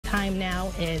time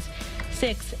now is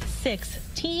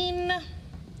 6:16.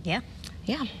 Yeah.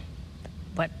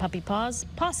 Wet puppy paws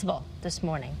possible this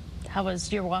morning. How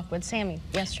was your walk with Sammy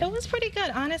yesterday? It was pretty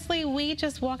good. Honestly, we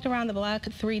just walked around the block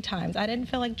 3 times. I didn't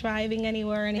feel like driving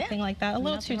anywhere or anything like that. A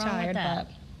little too tired, but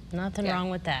nothing wrong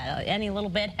with that. Any little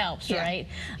bit helps, right?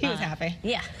 He was happy.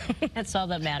 Yeah, that's all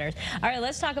that matters. All right,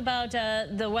 let's talk about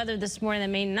the weather this morning that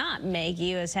may not make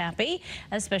you as happy,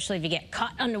 especially if you get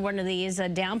caught under one of these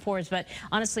downpours. But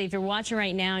honestly, if you're watching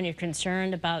right now and you're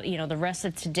concerned about, the rest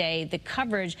of today, the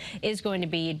coverage is going to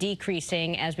be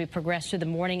decreasing as we progress through the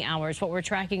morning hours. What we're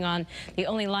tracking on the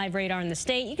only live radar in the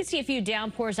state, you can see a few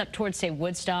downpours up towards, say,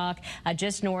 Woodstock,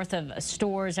 just north of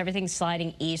Stores. Everything's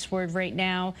sliding eastward right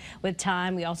now with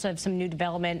time. We also have some new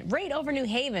development right over New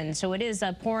Haven, so it is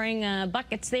pouring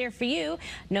buckets there for you.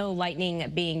 No lightning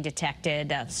being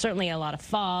detected. Certainly a lot of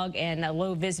fog and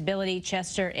low visibility.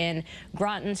 Chester and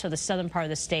Groton, so the southern part of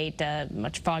the state,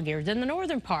 much foggier than the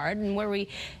northern part. And where we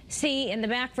see in the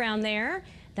background there,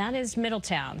 that is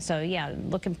Middletown. So, yeah,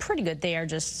 looking pretty good there,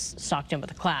 just socked in with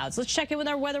the clouds. Let's check in with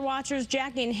our weather watchers.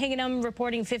 Jackie in Hingham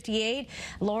reporting 58.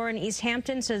 Laura in East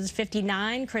Hampton says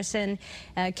 59. Chris and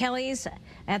Kelly's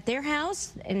at their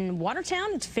house in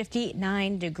Watertown, it's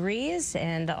 59 degrees.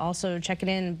 And also checking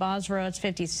in Bosra, it's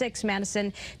 56.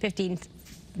 Madison,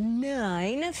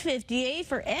 58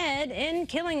 for Ed in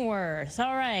Killingworth.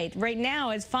 All right, right now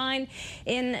it's fine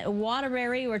in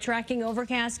Waterbury. We're tracking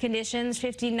overcast conditions,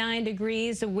 59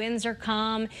 degrees. The winds are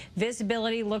calm.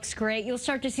 Visibility looks great. You'll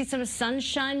start to see some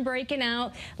sunshine breaking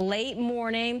out late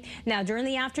morning. Now, during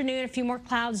the afternoon, a few more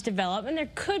clouds develop, and there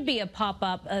could be a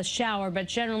pop-up shower, but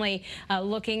generally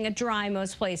looking dry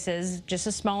most places, just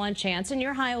a small chance, and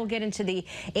your high will get into the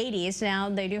 80s. Now,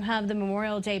 they do have the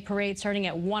Memorial Day parade starting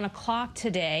at 1 o'clock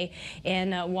today in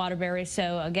Waterbury.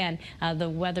 So again, the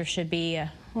weather should be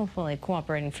hopefully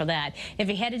cooperating for that. If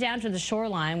you headed down to the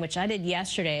shoreline, which I did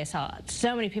yesterday, I saw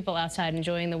so many people outside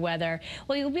enjoying the weather.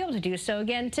 Well, you'll be able to do so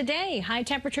again today. High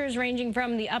temperatures ranging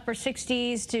from the upper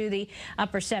 60s to the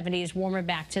upper 70s, warmer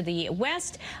back to the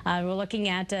west. We're looking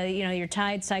at, your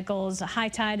tide cycles. High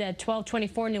tide at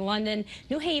 12:24 New London,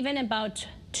 New Haven about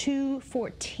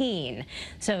 2:14.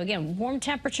 So again, warm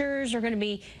temperatures are going to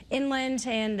be inland,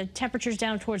 and the temperatures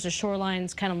down towards the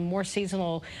shorelines, kind of more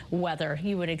seasonal weather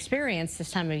you would experience this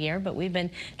time of year. But we've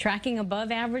been tracking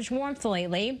above average warmth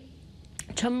lately.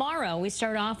 Tomorrow we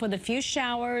start off with a few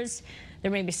showers. There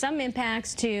may be some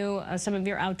impacts to some of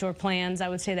your outdoor plans. I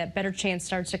would say that better chance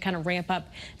starts to kind of ramp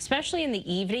up, especially in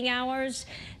the evening hours.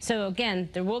 So again,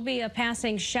 there will be a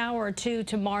passing shower or two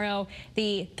tomorrow.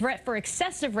 The threat for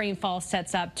excessive rainfall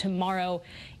sets up tomorrow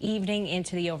evening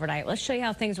into the overnight. Let's show you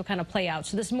how things will kind of play out.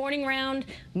 So this morning round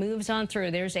moves on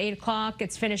through. There's 8 o'clock.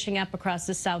 It's finishing up across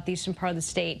the southeastern part of the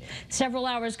state. Several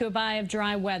hours go by of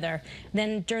dry weather.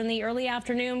 Then during the early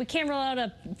afternoon, we can roll out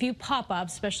a few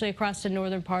pop-ups, especially across the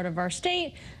northern part of our state.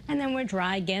 And then we're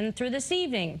dry again through this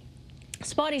evening.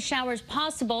 Spotty showers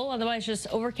possible, otherwise just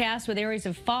overcast with areas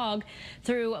of fog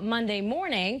through Monday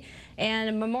morning.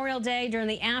 And Memorial Day during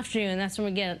the afternoon, that's when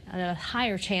we get a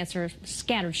higher chance for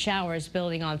scattered showers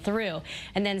building on through.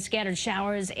 And then scattered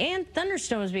showers and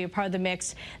thunderstorms be a part of the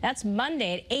mix. That's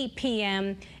Monday at 8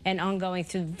 p.m. and ongoing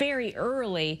through very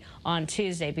early on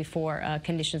Tuesday before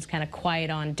conditions kind of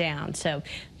quiet on down. So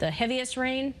the heaviest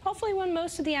rain, hopefully when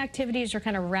most of the activities are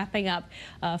kind of wrapping up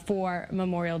for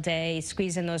Memorial Day,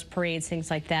 squeeze in those parades,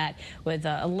 things like that with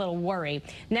a little worry.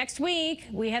 Next week,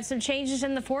 we have some changes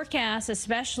in the forecast,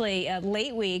 especially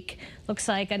late week. Looks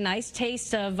like a nice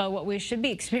taste of what we should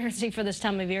be experiencing for this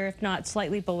time of year, if not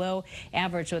slightly below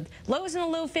average, with lows in the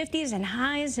low 50s and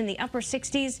highs in the upper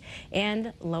 60s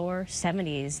and lower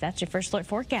 70s. That's your first alert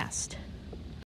forecast.